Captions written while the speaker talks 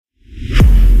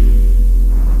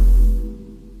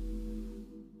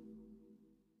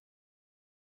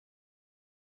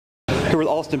with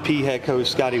Austin Peay head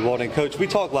coach Scotty Walden. Coach, we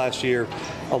talked last year,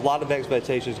 a lot of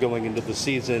expectations going into the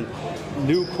season,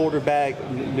 new quarterback,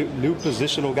 new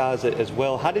positional guys as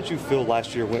well. How did you feel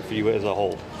last year went for you as a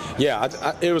whole?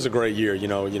 Yeah, it was a great year.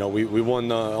 We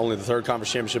won only the third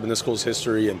conference championship in this school's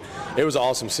history, and it was an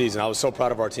awesome season. I was so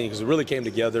proud of our team because we really came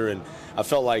together, and I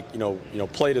felt like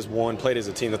played as one, played as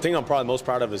a team. The thing I'm probably most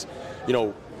proud of is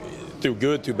through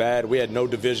good, through bad, we had no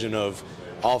division of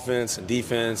offense and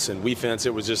defense and defense.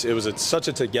 It was such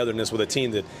a togetherness with a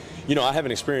team that I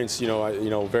haven't experienced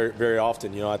very very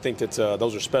often. I think that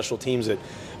those are special teams that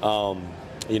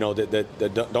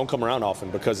that don't come around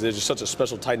often because they're just such a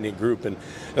special tight-knit group. And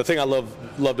the thing I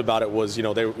loved about it was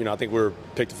I think we were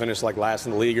picked to finish like last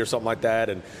in the league or something like that,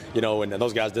 and and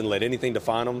those guys didn't let anything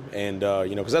define them, and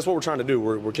because that's what we're trying to do.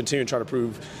 We're continuing to try to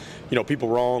prove people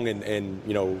wrong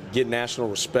and get national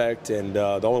respect, and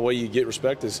the only way you get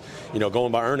respect is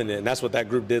going by earning it, and that's what that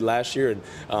group did last year,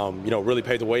 and really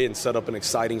paved the way and set up an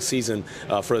exciting season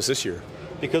for us this year.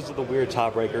 Because of the weird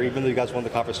tiebreaker, even though you guys won the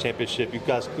conference championship, you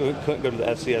guys couldn't go to the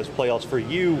FCS playoffs. For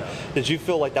you, did you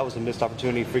feel like that was a missed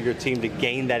opportunity for your team to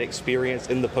gain that experience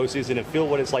in the postseason and feel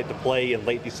what it's like to play in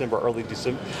late November, early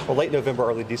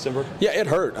December? Yeah, it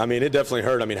hurt. I mean, it definitely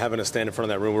hurt. I mean, having to stand in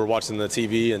front of that room, we were watching the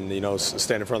TV and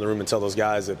stand in front of the room and tell those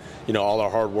guys that all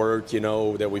our hard work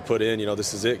that we put in,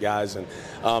 this is it, guys. And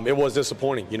it was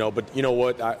disappointing, but you know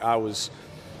what?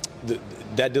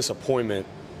 That disappointment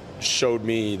showed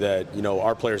me that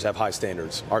our players have high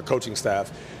standards, our coaching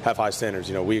staff have high standards.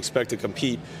 We expect to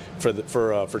compete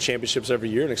for championships every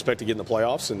year and expect to get in the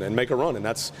playoffs and make a run, and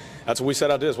that's what we set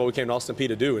out to do. That's what we came to Austin Peay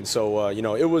to do. And so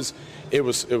it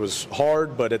was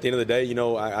hard, but at the end of the day,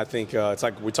 I think it's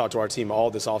like we talked to our team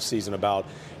all this offseason about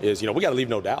is we got to leave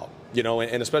no doubt.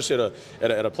 And especially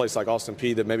at a place like Austin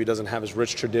Peay that maybe doesn't have as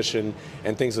rich tradition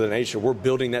and things of that nature, we're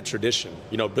building that tradition,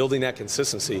 building that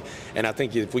consistency. And I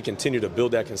think if we continue to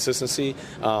build that consistency,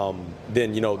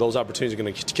 then those opportunities are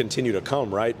going to continue to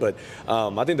come, right? But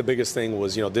I think the biggest thing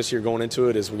was this year going into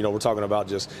it is we're talking about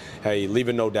just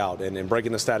leaving no doubt and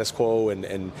breaking the status quo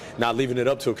and not leaving it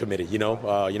up to a committee.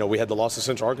 We had the loss to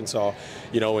Central Arkansas,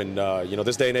 and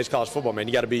this day and age college football, man,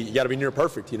 you got to be near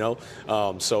perfect,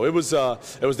 So it was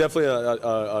definitely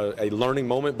a learning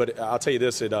moment, but I'll tell you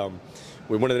this: we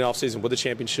went in the offseason with a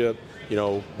championship,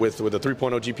 with a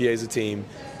 3.0 GPA as a team,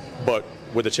 but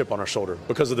with a chip on our shoulder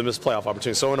because of the missed playoff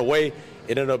opportunity. So in a way,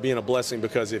 it ended up being a blessing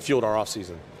because it fueled our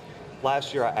offseason.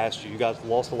 Last year I asked you guys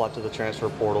lost a lot to the transfer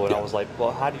portal, and I was like,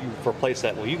 well, how do you replace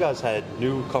that? Well, you guys had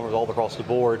newcomers all across the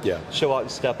board show out and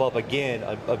step up again.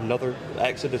 Another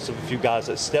exodus of a few guys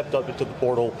that stepped up into the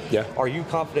portal. Are you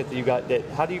confident that you got that?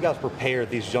 How do you guys prepare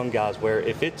these young guys where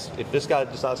if this guy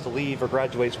decides to leave or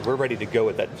graduates, we're ready to go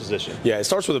at that position? Yeah, it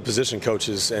starts with the position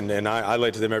coaches, and I lay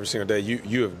to them every single day.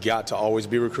 You have got to always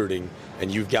be recruiting,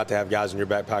 and you've got to have guys in your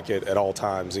back pocket at all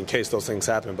times in case those things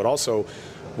happen. But also,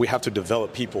 we have to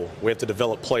develop people. We have to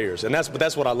develop players, and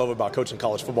that's what I love about coaching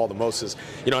college football the most is,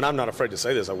 and I'm not afraid to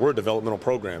say this, like we're a developmental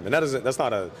program, and that's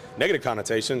not a negative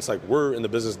connotation. It's like we're in the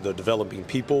business of developing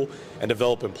people and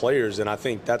developing players, and I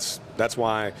think that's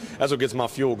what gets my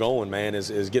fuel going, man,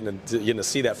 is getting to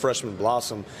see that freshman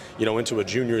blossom, into a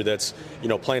junior that's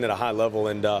playing at a high level,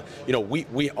 and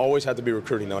we always have to be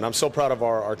recruiting though, and I'm so proud of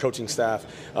our coaching staff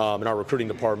and our recruiting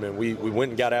department. We went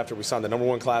and got after. We signed the number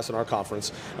 1 class in our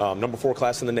conference, number 4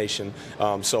 class in the nation.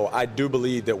 So I do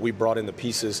believe that we brought in the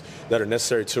pieces that are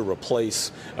necessary to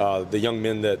replace the young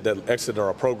men that exited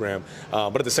our program.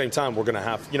 But at the same time, we're going to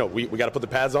have, we got to put the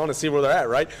pads on and see where they're at,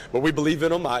 right? But we believe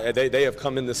in them. They have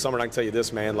come in this summer, and I can tell you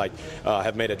this, man,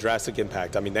 have made a drastic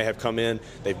impact. I mean, they have come in,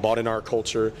 they've bought in our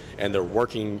culture, and they're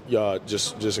working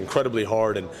just incredibly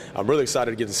hard. And I'm really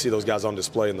excited to get to see those guys on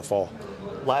display in the fall.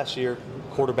 Last year,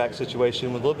 quarterback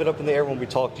situation was a little bit up in the air when we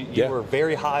talked. You were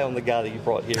very high on the guy that you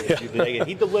brought here with you today, and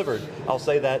he delivered. I'll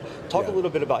say that. Talk a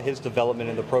little bit about his development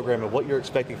in the program and what you're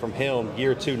expecting from him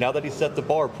year 2, now that he set the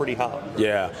bar pretty high.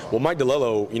 Yeah. Well, Mike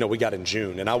DeLello, we got in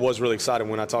June, and I was really excited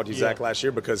when I talked to you, Zach, last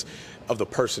year because of the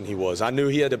person he was. I knew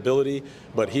he had ability,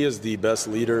 but he is the best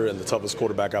leader and the toughest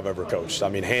quarterback I've ever coached. I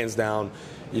mean, hands down,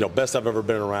 best I've ever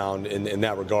been around in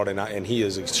that regard, and he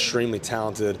is extremely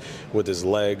talented with his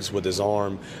legs, with his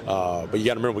arm. But you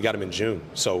got to remember, we got him in June,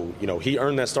 so he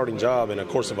earned that starting job in a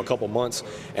course of a couple months,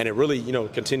 and it really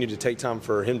continued to take time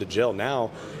for him to gel.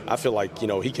 Now I feel like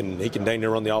he can dang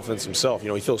near run the offense himself.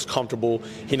 He feels comfortable.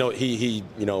 He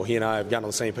and I have gotten on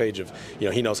the same page of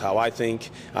he knows how I think,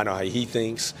 I know how he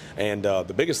thinks, and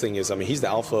the biggest thing is, he's the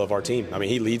alpha of our team.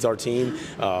 He leads our team.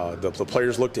 The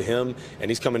players look to him,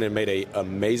 and he's come in and made a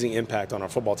amazing impact on our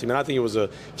football team. And I think it was a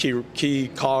key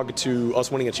cog to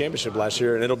us winning a championship last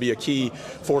year, and it'll be a key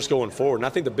force going forward. And I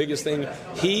think the biggest thing,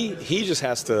 he just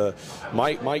has to,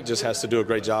 Mike just has to do a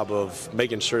great job of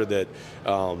making sure that,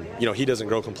 he doesn't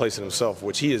grow complacent himself,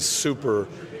 which he is super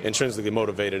intrinsically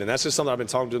motivated. And that's just something I've been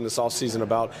talking to him this offseason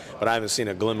about, but I haven't seen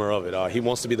a glimmer of it. He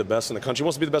wants to be the best in the country. He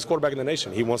wants to be the best quarterback in the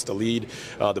nation. He wants to lead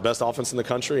the best offense in the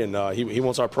country, and he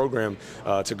wants our program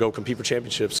to go compete for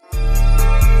championships